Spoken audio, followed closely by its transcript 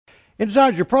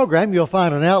Inside your program, you'll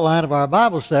find an outline of our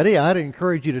Bible study. I'd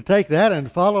encourage you to take that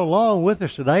and follow along with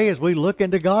us today as we look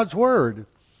into God's Word.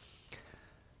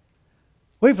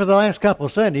 We, for the last couple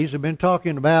of Sundays, have been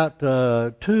talking about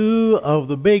two of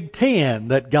the big 10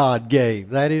 that God gave.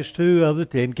 That is, two of the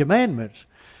 10 Commandments.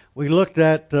 We looked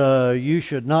at you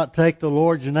should not take the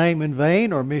Lord's name in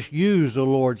vain or misuse the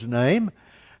Lord's name.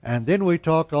 And then we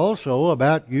talked also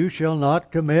about you shall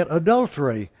not commit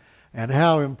adultery, and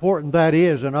how important that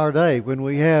is in our day when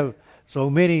we have so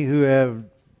many who have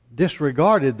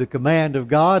disregarded the command of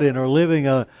God and are living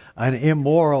an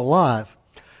immoral life.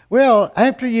 Well,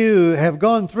 after you have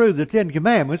gone through the 10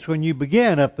 Commandments, when you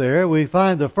begin up there, we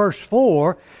find the first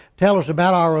 4 tell us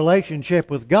about our relationship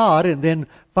with God, and then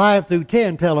 5 through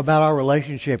 10 tell about our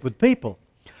relationship with people.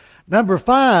 Number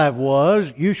 5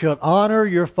 was, you shall honor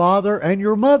your father and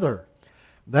your mother.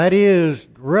 That is,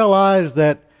 realize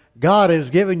that God has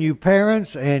given you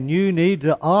parents, and you need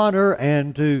to honor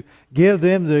and to give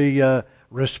them the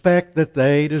respect that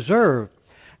they deserve.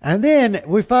 And then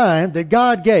we find that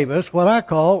God gave us what I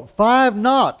call 5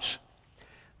 nots.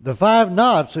 The 5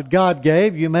 nots that God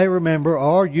gave, you may remember,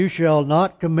 are you shall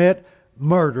not commit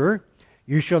murder,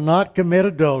 you shall not commit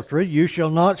adultery, you shall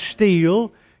not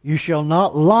steal, you shall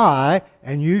not lie,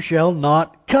 and you shall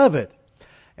not covet.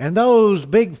 And those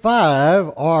big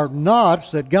 5 are nots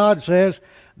that God says,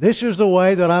 this is the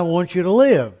way that I want you to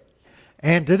live.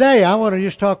 And today I want to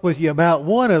just talk with you about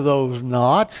one of those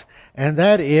nots, and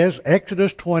that is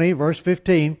Exodus 20, verse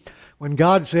 15, when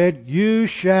God said, you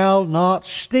shall not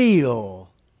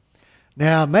steal.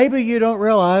 Now, maybe you don't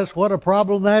realize what a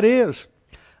problem that is.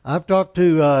 I've talked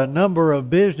to a number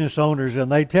of business owners,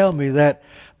 and they tell me that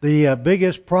the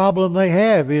biggest problem they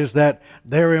have is that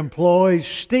their employees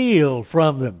steal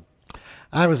from them.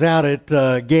 I was out at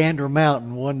Gander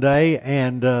Mountain one day,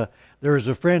 and there was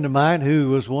a friend of mine who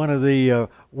was one of the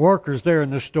workers there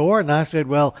in the store, and I said,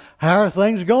 well, how are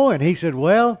things going? He said,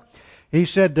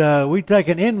 we take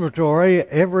an inventory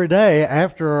every day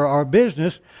after our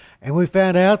business, and we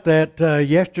found out that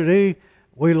yesterday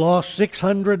we lost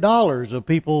 $600 of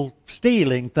people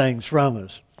stealing things from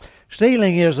us.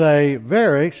 Stealing is a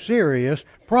very serious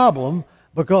problem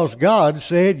because God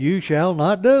said you shall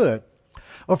not do it.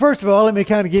 Well, first of all, let me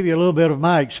kind of give you a little bit of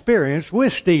my experience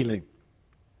with stealing.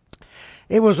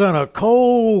 It was on a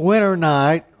cold winter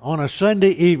night on a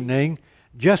Sunday evening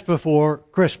just before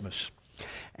Christmas.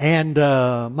 And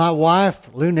my wife,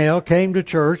 Lunell, came to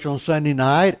church on Sunday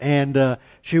night, and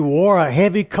she wore a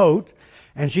heavy coat,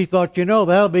 and she thought,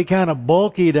 that'll be kind of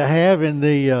bulky to have in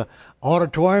the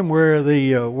auditorium where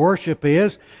the worship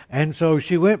is. And so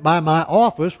she went by my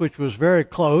office, which was very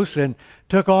close, and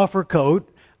took off her coat,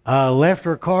 left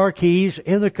her car keys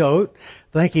in the coat,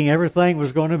 thinking everything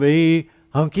was going to be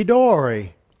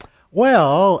hunky-dory.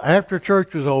 Well, after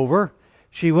church was over,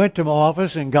 she went to my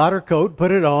office and got her coat,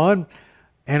 put it on,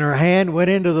 and her hand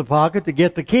went into the pocket to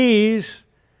get the keys,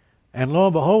 and lo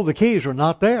and behold, the keys were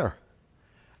not there.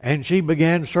 And she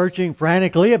began searching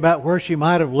frantically about where she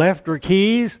might have left her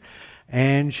keys,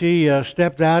 and she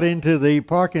stepped out into the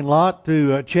parking lot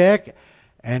to check,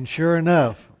 and sure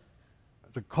enough,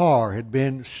 the car had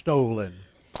been stolen.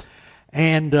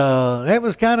 And that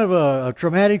was kind of a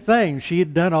traumatic thing. She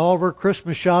had done all of her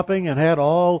Christmas shopping and had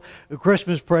all the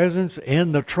Christmas presents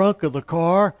in the trunk of the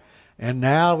car, and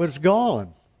now it's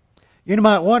gone. You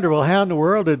might wonder, well, how in the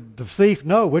world did the thief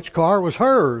know which car was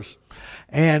hers?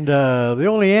 And the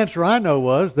only answer I know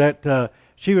was that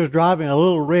she was driving a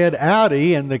little red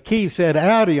Audi, and the key said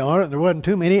Audi on it. There wasn't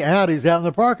too many Audis out in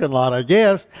the parking lot, I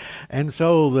guess. And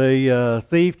so the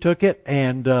thief took it,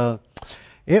 and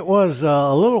it was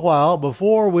a little while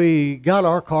before we got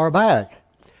our car back.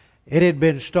 It had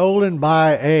been stolen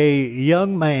by a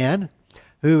young man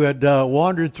who had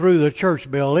wandered through the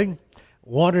church building,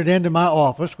 wandered into my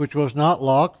office, which was not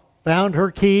locked, found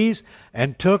her keys,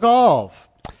 and took off.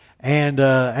 And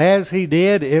as he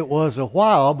did, it was a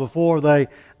while before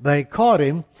they caught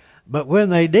him. But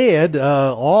when they did,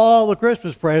 all the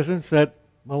Christmas presents that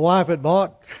my wife had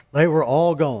bought, they were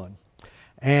all gone.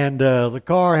 And the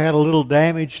car had a little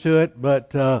damage to it,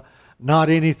 but not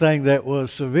anything that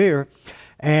was severe.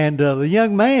 And the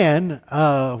young man,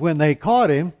 when they caught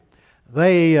him,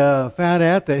 they found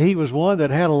out that he was one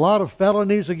that had a lot of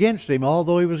felonies against him,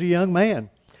 although he was a young man.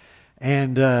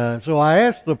 And so I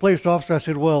asked the police officer, I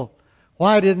said, well,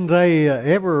 why didn't they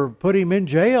ever put him in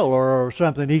jail or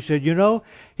something? He said,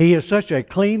 he is such a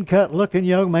clean-cut looking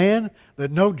young man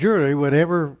that no jury would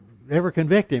ever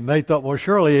convict him. They thought, well,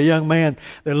 surely a young man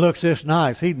that looks this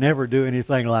nice, he'd never do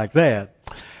anything like that.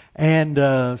 And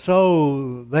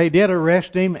so they did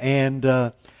arrest him,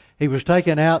 and he was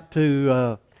taken out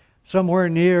to somewhere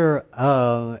near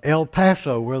El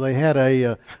Paso, where they had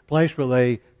a place where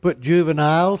they put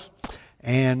juveniles,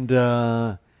 and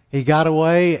he got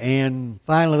away, and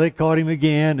finally they caught him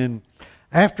again. And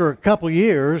after a couple of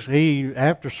years,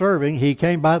 after serving, he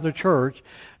came by the church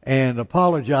and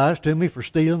apologized to me for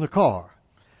stealing the car.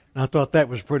 And I thought that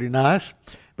was pretty nice.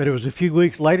 But it was a few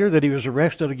weeks later that he was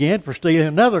arrested again for stealing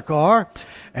another car,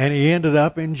 and he ended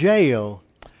up in jail.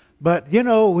 But, you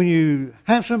know, when you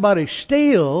have somebody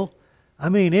steal, I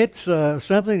mean, it's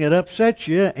something that upsets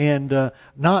you and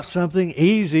not something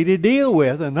easy to deal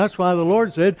with. And that's why the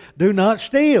Lord said, do not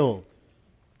steal.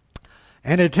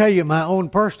 And to tell you my own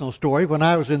personal story, when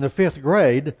I was in the 5th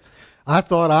grade, I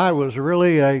thought I was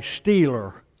really a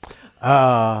stealer.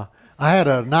 I had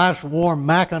a nice warm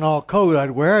Mackinaw coat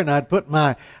I'd wear, and I'd put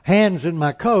my hands in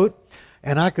my coat,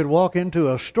 and I could walk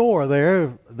into a store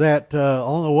there that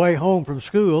on the way home from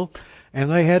school,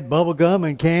 and they had bubble gum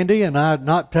and candy, and I'd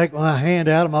not take my hand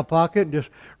out of my pocket and just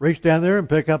reach down there and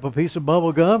pick up a piece of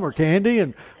bubble gum or candy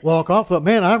and walk off. Thought,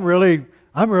 man, I'm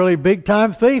really big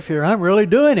time thief here. I'm really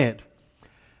doing it.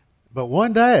 But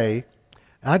one day,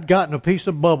 I'd gotten a piece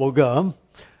of bubble gum,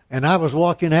 and I was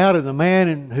walking out, and the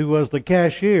man who was the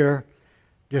cashier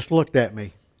just looked at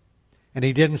me. And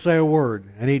he didn't say a word.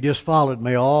 And he just followed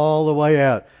me all the way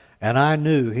out. And I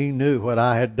knew he knew what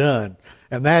I had done.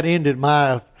 And that ended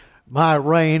my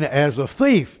reign as a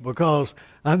thief, because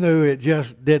I knew it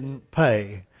just didn't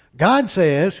pay. God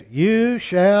says, you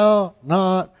shall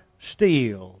not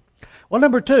steal. Well,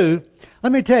 number 2,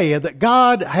 let me tell you that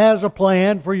God has a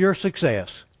plan for your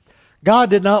success. God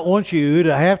did not want you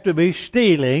to have to be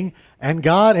stealing, and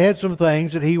God had some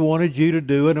things that He wanted you to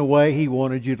do in a way He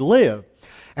wanted you to live.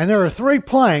 And there are 3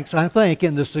 planks, I think,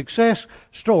 in the success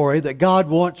story that God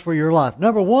wants for your life.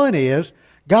 Number 1 is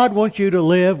God wants you to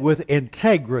live with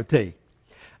integrity.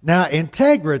 Now,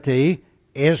 integrity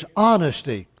is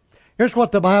honesty. Here's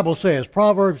what the Bible says,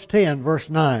 Proverbs 10, verse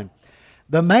 9.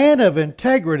 The man of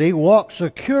integrity walks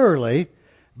securely,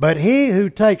 but he who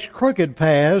takes crooked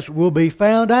paths will be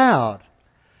found out.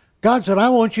 God said, I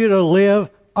want you to live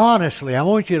honestly. I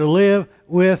want you to live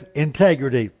with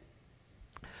integrity.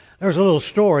 There's a little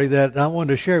story that I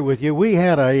wanted to share with you. We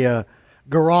had a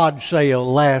garage sale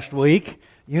last week.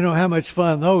 You know how much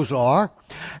fun those are.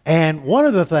 And one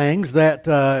of the things that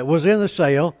was in the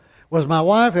sale was my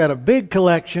wife had a big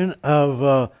collection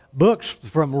of books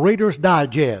from Reader's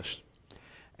Digest.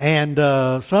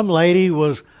 And some lady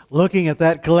was looking at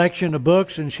that collection of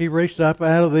books, and she reached up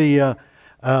out of the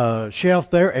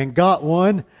shelf there and got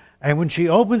one. And when she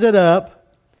opened it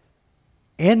up,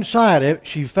 inside it,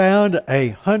 she found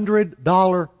a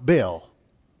 $100 bill.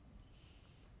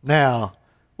 Now,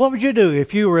 what would you do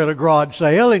if you were at a garage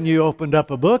sale and you opened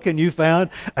up a book and you found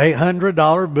a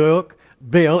 $100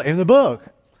 bill in the book?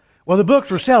 Well, the books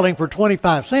were selling for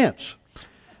 25 cents.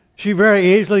 She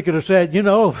very easily could have said, you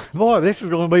know, boy, this is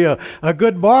going to be a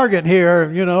good bargain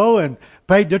here, you know, and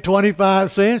paid the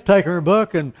 25 cents, taken her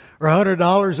book and her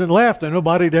 $100 and left, and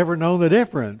nobody'd ever known the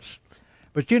difference.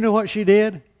 But you know what she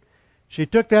did? She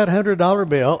took that $100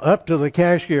 bill up to the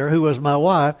cashier, who was my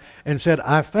wife, and said,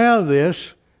 I found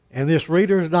this in this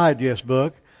Reader's Digest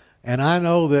book, and I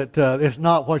know that it's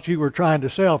not what you were trying to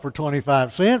sell for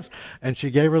 25 cents, and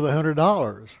she gave her the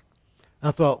 $100.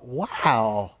 I thought,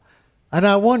 wow. And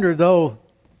I wondered, though,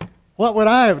 what would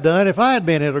I have done if I had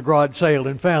been at a garage sale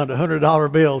and found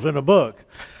 $100 bills in a book?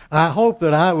 I hope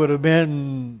that I would have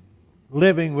been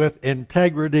living with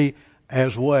integrity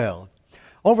as well.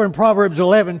 Over in Proverbs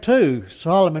 11:2,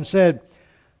 Solomon said,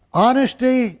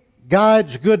 honesty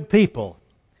guides good people.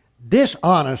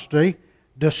 Dishonesty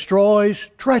destroys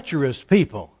treacherous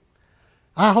people.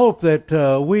 I hope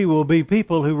that we will be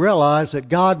people who realize that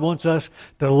God wants us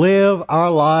to live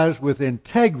our lives with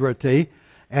integrity,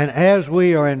 and as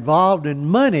we are involved in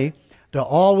money, to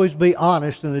always be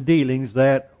honest in the dealings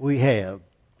that we have.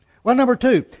 Well, number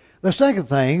 2, the second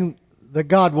thing that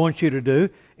God wants you to do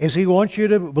is He wants you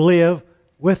to live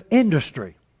with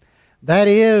industry. That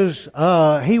is,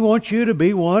 He wants you to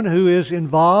be one who is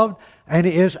involved and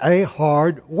is a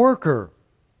hard worker.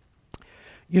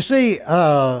 You see,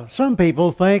 some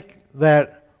people think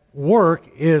that work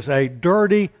is a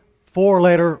dirty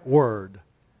 4-letter word,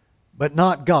 but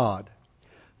not God.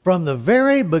 From the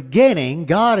very beginning,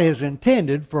 God has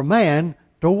intended for man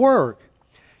to work.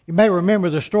 You may remember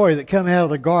the story that came out of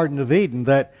the Garden of Eden,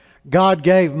 that God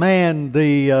gave man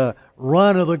the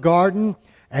run of the garden,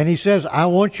 and He says, I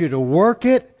want you to work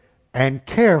it and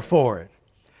care for it.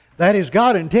 That is,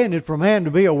 God intended for man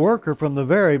to be a worker from the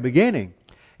very beginning.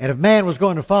 And if man was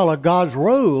going to follow God's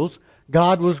rules,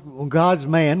 God's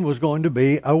man was going to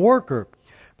be a worker.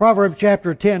 Proverbs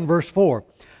chapter 10, verse 4.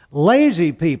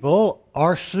 Lazy people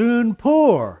are soon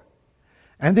poor.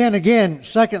 And then again,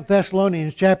 2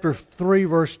 Thessalonians chapter 3,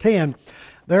 verse 10,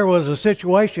 there was a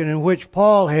situation in which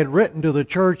Paul had written to the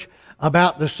church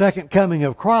about the second coming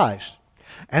of Christ.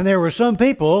 And there were some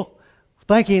people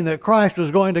thinking that Christ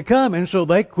was going to come, and so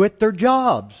they quit their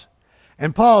jobs.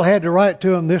 And Paul had to write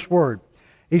to them this word.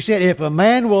 He said, if a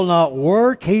man will not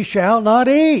work, he shall not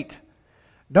eat.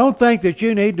 Don't think that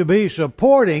you need to be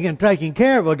supporting and taking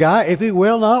care of a guy if he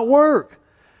will not work.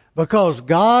 Because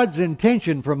God's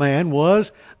intention for man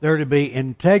was there to be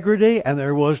integrity and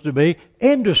there was to be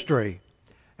industry.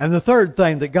 And the third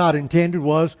thing that God intended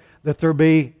was that there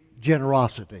be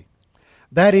generosity.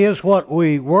 That is what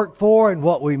we work for and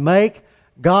what we make,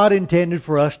 God intended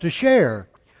for us to share.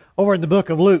 Over in the book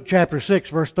of Luke chapter 6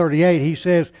 verse 38, he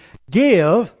says,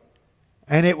 give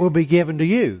and it will be given to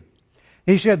you.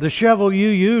 He said the shovel you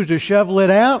use to shovel it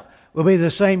out will be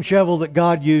the same shovel that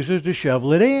God uses to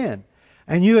shovel it in.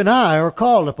 And you and I are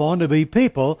called upon to be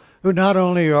people who not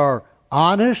only are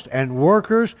honest and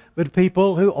workers, but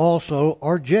people who also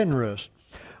are generous.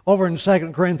 Over in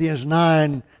 2 Corinthians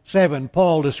 9:7,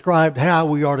 Paul described how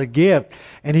we are to give.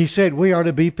 And he said we are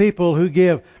to be people who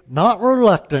give not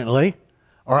reluctantly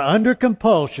or under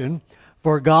compulsion,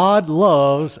 for God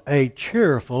loves a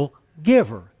cheerful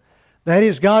giver. That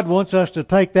is, God wants us to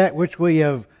take that which we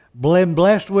have been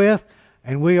blessed with,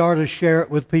 and we are to share it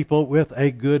with people with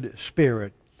a good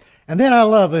spirit. And then I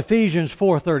love Ephesians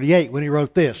 4:38 when he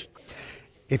wrote this.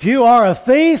 If you are a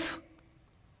thief,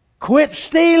 quit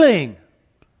stealing.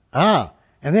 And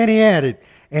then he added,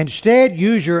 instead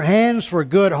use your hands for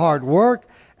good hard work,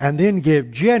 and then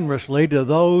give generously to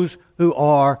those who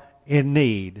are in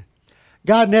need.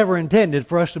 God never intended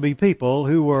for us to be people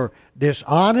who were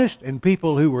dishonest and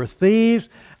people who were thieves,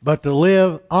 but to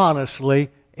live honestly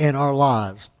in our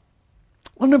lives.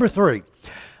 Well, number 3,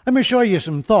 let me show you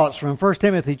some thoughts from 1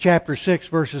 Timothy chapter 6,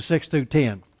 verses 6 through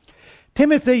 10.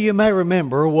 Timothy, you may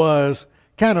remember, was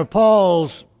kind of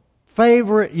Paul's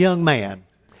favorite young man.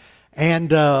 And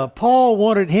Paul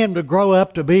wanted him to grow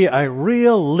up to be a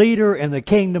real leader in the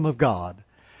kingdom of God.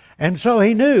 And so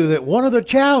he knew that one of the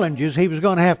challenges he was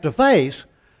going to have to face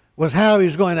was how he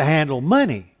was going to handle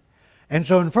money. And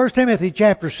so in 1 Timothy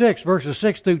chapter 6, verses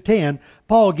 6 through 10,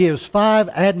 Paul gives 5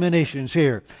 admonitions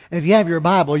here. And if you have your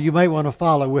Bible, you may want to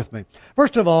follow with me.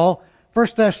 First of all, 1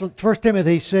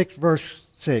 Timothy 6, verse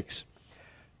 6.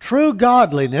 True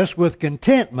godliness with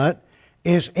contentment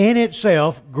is in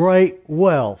itself great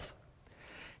wealth.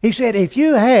 He said, if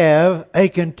you have a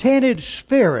contented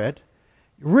spirit,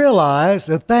 realize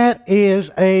that that is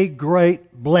a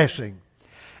great blessing.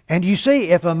 And you see,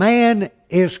 if a man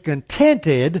is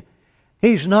contented,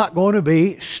 he's not going to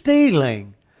be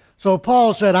stealing. So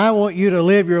Paul said, I want you to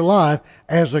live your life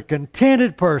as a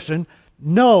contented person,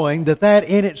 knowing that that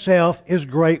in itself is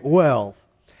great wealth.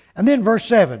 And then verse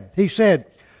 7, he said,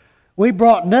 we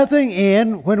brought nothing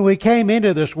in when we came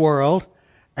into this world,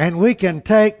 and we can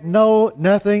take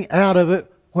nothing out of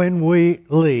it when we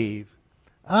leave.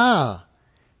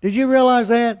 Did you realize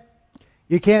that?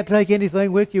 You can't take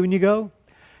anything with you when you go?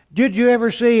 Did you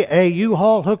ever see a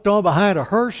U-Haul hooked on behind a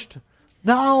hearse?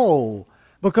 No,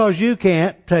 because you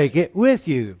can't take it with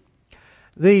you.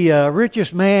 The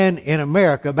richest man in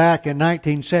America back in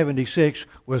 1976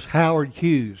 was Howard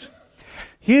Hughes.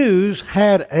 Hughes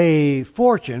had a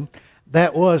fortune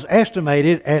that was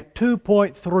estimated at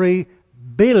 $2.3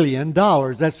 billion.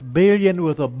 That's billion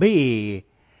with a B.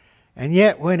 And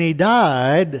yet when he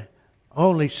died,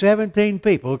 only 17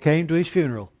 people came to his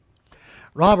funeral.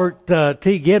 Robert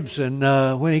T. Gibson,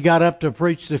 when he got up to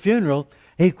preach the funeral,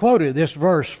 he quoted this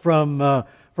verse from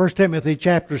 1 Timothy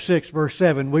chapter 6, verse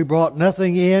 7. We brought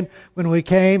nothing in when we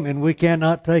came, and we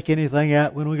cannot take anything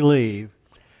out when we leave.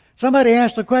 Somebody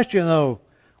asked the question, though,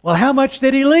 well, how much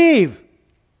did he leave?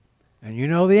 And you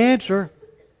know the answer.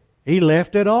 He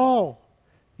left it all.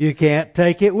 You can't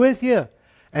take it with you.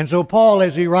 And so Paul,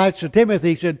 as he writes to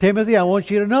Timothy, said, Timothy, I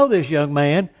want you to know this, young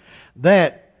man,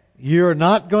 that you're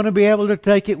not going to be able to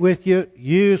take it with you.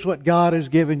 Use what God has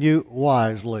given you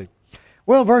wisely.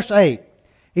 Well, verse 8,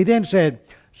 he then said,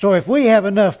 so if we have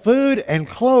enough food and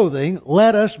clothing,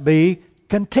 let us be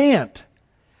content.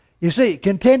 You see,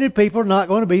 contented people are not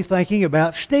going to be thinking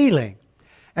about stealing.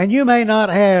 And you may not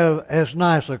have as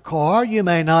nice a car, you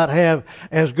may not have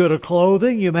as good a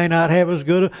clothing, you may not have as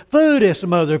good a food as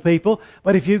some other people,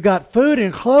 but if you've got food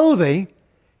and clothing,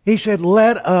 he said,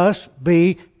 let us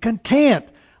be content.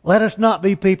 Let us not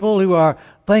be people who are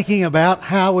thinking about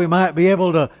how we might be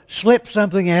able to slip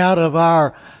something out of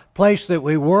our place that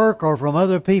we work or from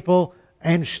other people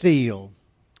and steal.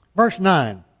 Verse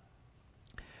 9.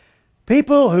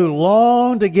 People who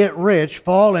long to get rich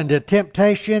fall into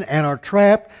temptation and are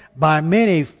trapped by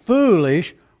many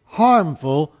foolish,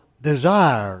 harmful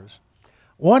desires.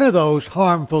 One of those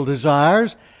harmful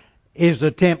desires is the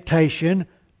temptation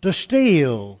to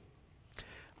steal.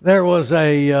 There was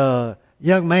a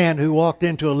young man who walked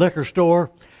into a liquor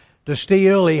store to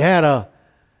steal. He had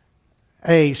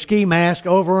a ski mask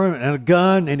over him and a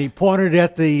gun, and he pointed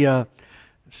at the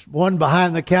one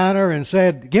behind the counter and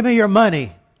said, "Give me your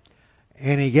money."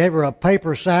 And he gave her a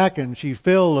paper sack, and she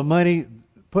filled the money,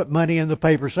 put money in the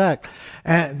paper sack.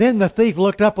 And then the thief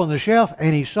looked up on the shelf,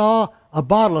 and he saw a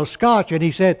bottle of scotch, and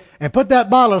he said, "And put that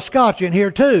bottle of scotch in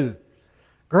here too."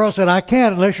 Girl said, "I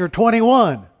can't unless you're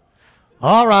 21.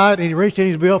 All right. And he reached in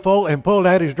his billfold and pulled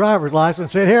out his driver's license and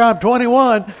said, "Here, I'm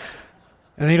 21.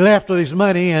 And he left with his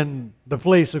money, and the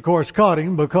police, of course, caught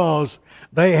him because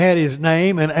they had his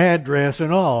name and address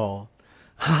and all.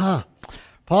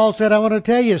 Paul said, I want to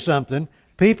tell you something.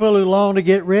 People who long to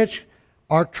get rich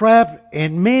are trapped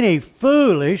in many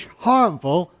foolish,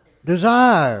 harmful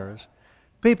desires.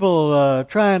 People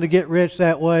trying to get rich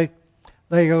that way,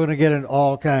 they're going to get in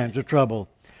all kinds of trouble.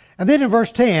 And then in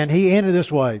verse 10, he ended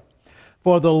this way.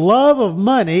 For the love of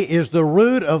money is the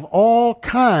root of all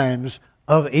kinds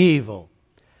of evil.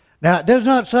 Now, it does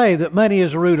not say that money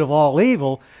is the root of all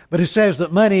evil, but it says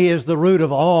that money is the root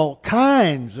of all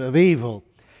kinds of evil.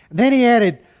 And then he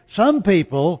added, some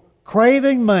people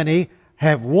craving money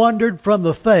have wandered from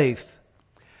the faith.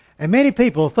 And many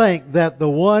people think that the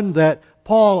one that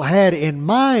Paul had in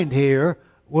mind here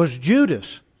was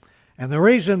Judas. And the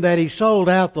reason that he sold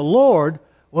out the Lord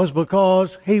was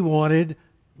because he wanted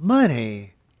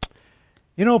money.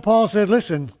 You know, Paul said,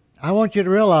 listen, I want you to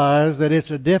realize that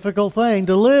it's a difficult thing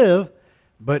to live,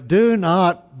 but do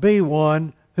not be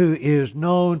one who is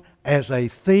known as a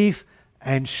thief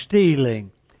and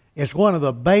stealing. It's one of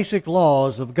the basic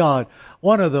laws of God,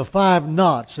 one of the 5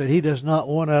 knots that he does not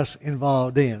want us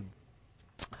involved in.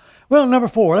 Well, number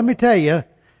 4, let me tell you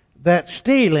that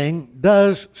stealing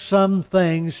does some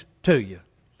things to you.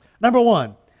 Number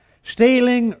 1,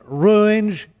 stealing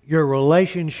ruins your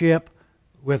relationship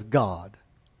with God.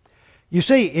 You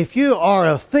see, if you are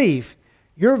a thief,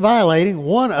 you're violating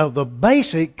one of the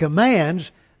basic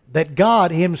commands that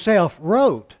God Himself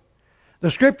wrote.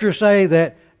 The Scriptures say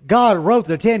that God wrote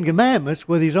the 10 Commandments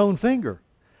with His own finger.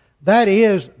 That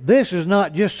is, this is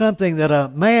not just something that a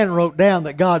man wrote down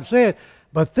that God said,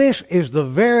 but this is the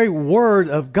very Word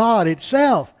of God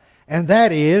itself. And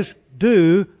that is,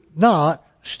 do not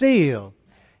steal.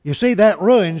 You see, that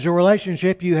ruins the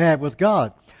relationship you have with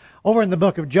God. Over in the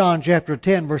book of John, chapter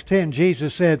 10, verse 10,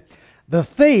 Jesus said, the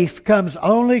thief comes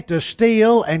only to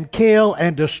steal and kill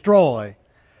and destroy.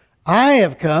 I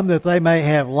have come that they may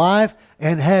have life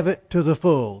and have it to the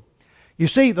full. You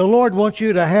see, the Lord wants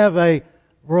you to have a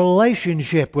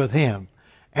relationship with Him,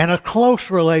 and a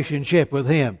close relationship with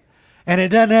Him. And it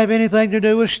doesn't have anything to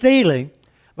do with stealing,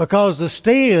 because the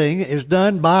stealing is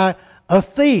done by a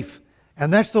thief.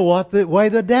 And that's the way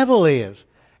the devil is.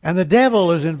 And the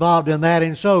devil is involved in that.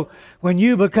 And so when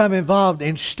you become involved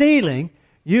in stealing,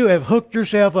 you have hooked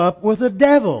yourself up with the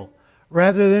devil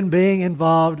rather than being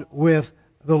involved with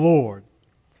the Lord.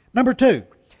 Number 2,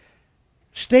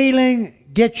 stealing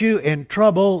gets you in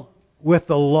trouble with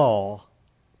the law.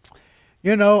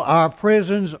 You know, our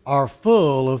prisons are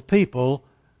full of people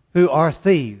who are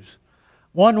thieves.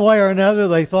 One way or another,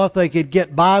 they thought they could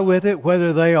get by with it,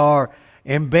 whether they are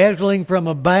embezzling from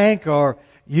a bank or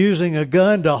using a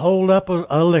gun to hold up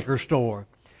a liquor store.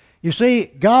 You see,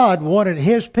 God wanted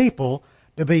His people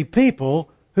to be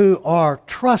people who are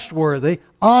trustworthy,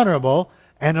 honorable,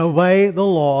 and obey the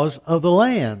laws of the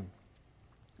land.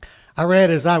 I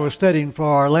read as I was studying for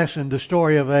our lesson the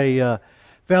story of a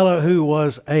fellow who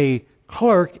was a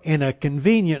clerk in a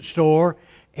convenience store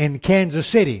in Kansas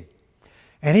City.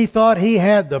 And he thought he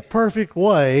had the perfect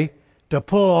way to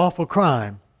pull off a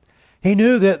crime. He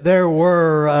knew that there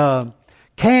were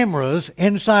cameras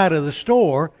inside of the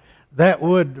store that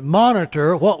would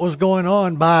monitor what was going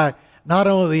on by not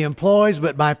only the employees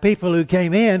but by people who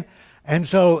came in. And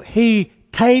so he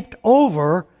taped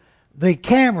over the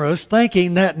cameras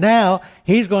thinking that now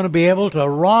he's going to be able to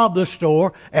rob the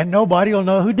store and nobody will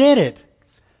know who did it.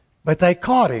 But they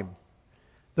caught him.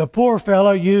 The poor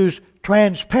fellow used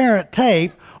transparent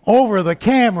tape over the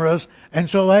cameras, and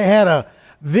so they had a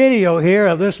video here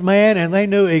of this man, and they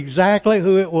knew exactly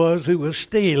who it was who was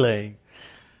stealing.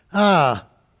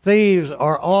 Thieves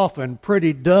are often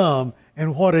pretty dumb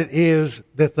in what it is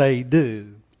that they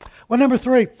do. Well, number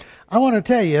 3, I want to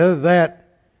tell you that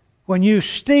when you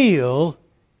steal,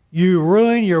 you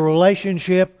ruin your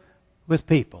relationship with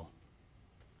people.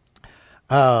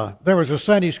 There was a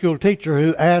Sunday school teacher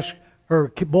who asked her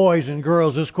boys and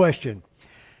girls this question.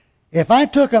 If I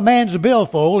took a man's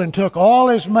billfold and took all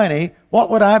his money, what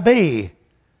would I be?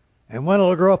 And one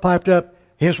little girl piped up,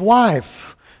 his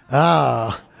wife.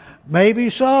 Maybe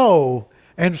so.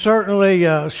 And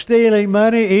certainly stealing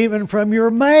money even from your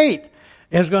mate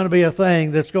is going to be a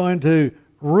thing that's going to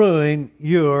ruin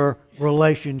your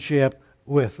relationship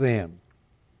with them.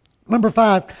 Number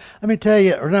 4, let me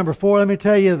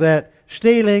tell you that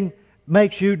stealing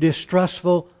makes you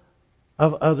distrustful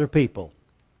of other people.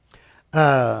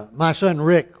 My son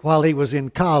Rick, while he was in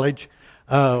college,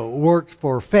 worked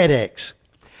for FedEx.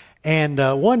 And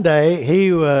one day he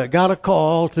got a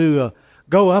call to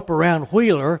go up around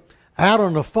Wheeler out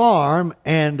on the farm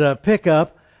and pick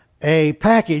up a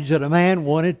package that a man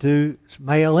wanted to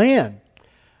mail in.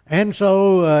 And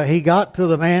so he got to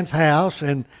the man's house,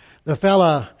 and the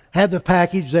fella had the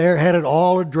package there, had it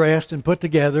all addressed and put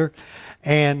together.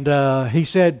 And he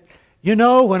said, you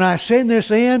know, when I send this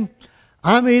in,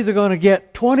 I'm either going to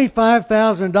get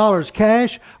 $25,000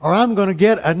 cash or I'm going to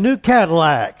get a new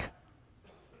Cadillac.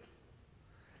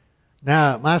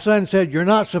 Now, my son said, you're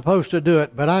not supposed to do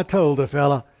it, but I told the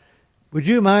fella, would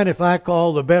you mind if I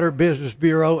call the Better Business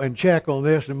Bureau and check on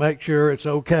this and make sure it's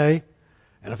okay?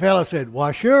 And the fella said,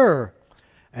 why, sure.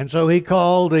 And so he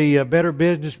called the Better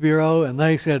Business Bureau, and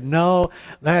they said, no,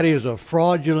 that is a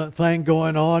fraudulent thing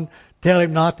going on. Tell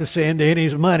him not to send any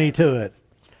money to it.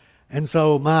 And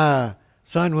so my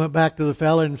son went back to the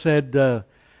fella and said,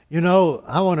 you know,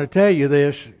 I want to tell you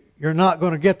this. You're not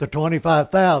going to get the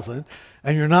 $25,000,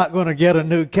 and you're not going to get a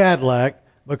new Cadillac,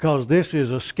 because this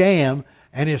is a scam,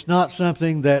 and it's not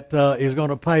something that is going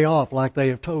to pay off like they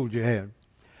have told you had.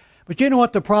 But you know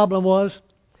what the problem was?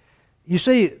 You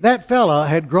see, that fella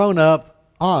had grown up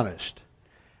honest,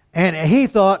 and he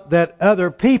thought that other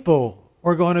people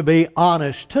were going to be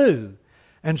honest too.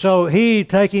 And so he,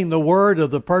 taking the word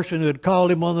of the person who had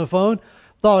called him on the phone,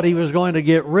 thought he was going to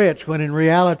get rich, when in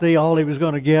reality all he was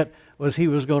going to get was he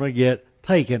was going to get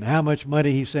taken. How much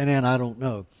money he sent in, I don't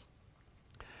know.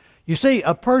 You see,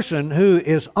 a person who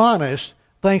is honest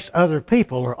thinks other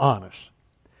people are honest.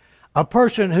 A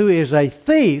person who is a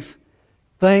thief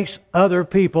thinks other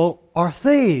people are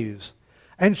thieves.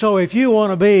 And so if you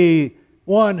want to be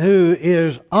one who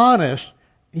is honest,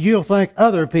 you'll think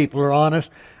other people are honest.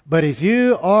 But if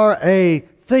you are a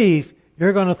thief,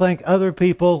 you're going to think other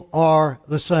people are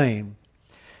the same.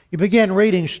 You begin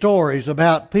reading stories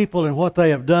about people and what they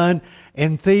have done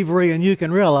in thievery, and you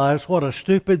can realize what a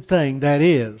stupid thing that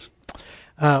is.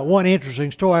 One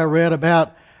interesting story I read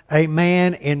about a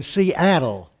man in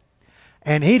Seattle,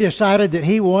 and he decided that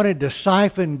he wanted to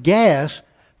siphon gas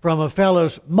from a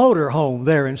fellow's motor home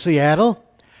there in Seattle,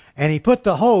 and he put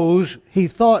the hose, he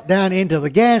thought, down into the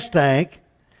gas tank,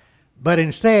 but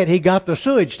instead he got the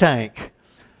sewage tank.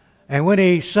 And when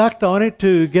he sucked on it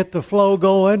to get the flow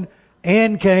going,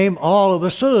 in came all of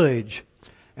the sewage.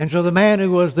 And so the man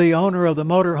who was the owner of the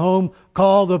motor home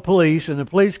called the police, and the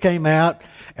police came out,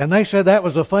 and they said that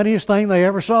was the funniest thing they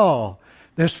ever saw.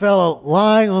 This fellow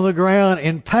lying on the ground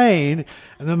in pain,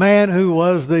 and the man who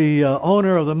was the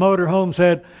owner of the motor home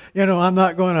said, you know, I'm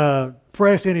not going to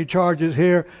press any charges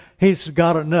here. He's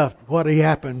got enough what he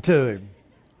happened to him.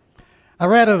 I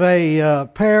read of a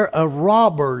pair of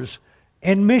robbers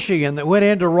in Michigan that went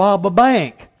in to rob a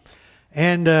bank.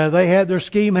 And they had their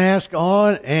ski mask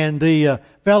on, and the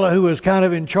fellow who was kind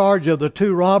of in charge of the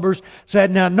two robbers said,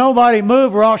 now nobody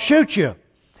move or I'll shoot you.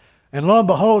 And lo and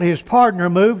behold, his partner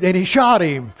moved and he shot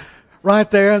him right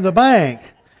there in the bank.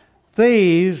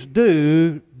 Thieves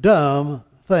do dumb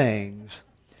things.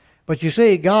 But you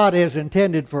see, God has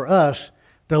intended for us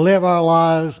to live our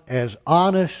lives as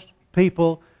honest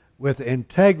people with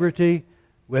integrity,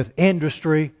 with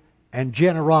industry and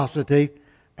generosity,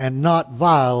 and not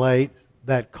violate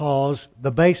that cause,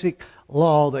 the basic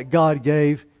law that God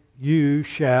gave, you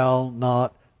shall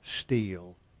not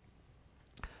steal.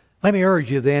 Let me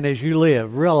urge you then, as you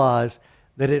live, realize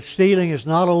that stealing is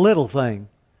not a little thing,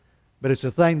 but it's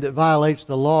a thing that violates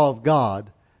the law of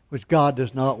God, which God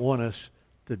does not want us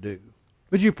to do.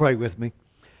 Would you pray with me?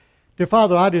 Dear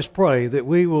Father, I just pray that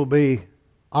we will be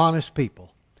honest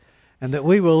people, and that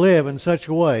we will live in such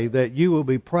a way that you will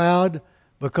be proud,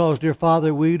 because, dear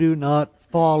Father, we do not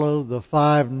follow the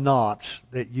 5 knots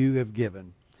that you have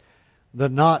given. The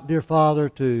knot, dear Father,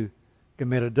 to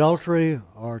commit adultery,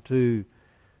 or to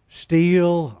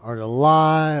steal, or to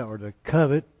lie, or to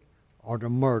covet, or to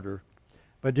murder.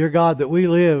 But, dear God, that we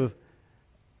live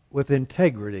with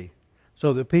integrity,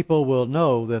 so that people will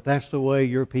know that that's the way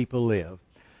your people live.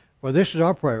 For this is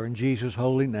our prayer in Jesus'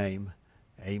 holy name.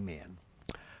 Amen.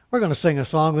 We're going to sing a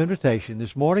song of invitation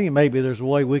this morning, and maybe there's a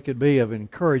way we could be of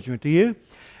encouragement to you.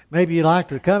 Maybe you'd like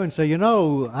to come and say, you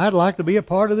know, I'd like to be a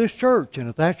part of this church. And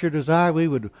if that's your desire, we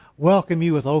would welcome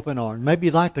you with open arms. Maybe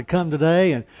you'd like to come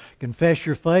today and confess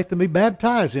your faith and be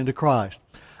baptized into Christ.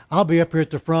 I'll be up here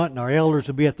at the front, and our elders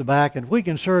will be at the back. And if we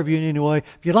can serve you in any way,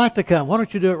 if you'd like to come, why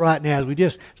don't you do it right now as we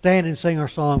just stand and sing our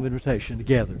song of invitation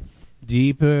together.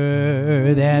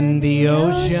 Deeper than the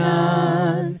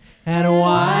ocean and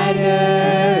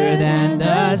wider than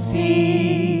the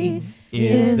sea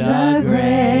is the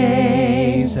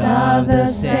grace of the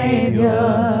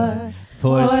Savior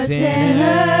for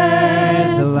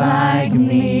sinners like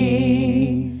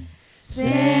me.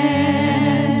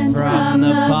 Sent from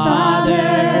the Father,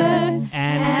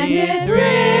 and it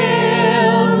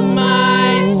thrills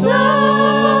my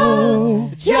soul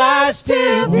just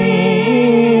to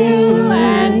feel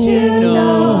and to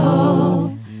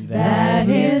know that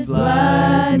His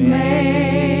blood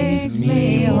makes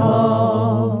me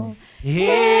whole.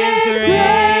 His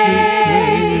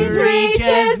grace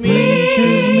reaches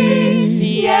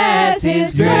me. Yes,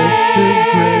 His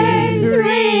grace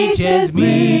reaches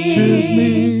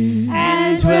me.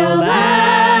 And 'twill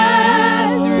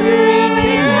last through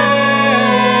eternity.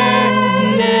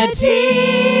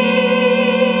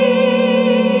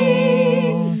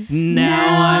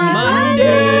 Now I'm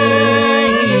under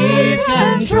His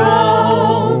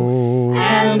control,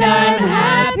 and I'm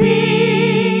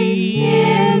happy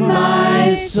in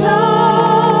my soul,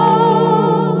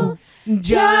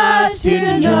 just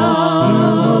to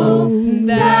know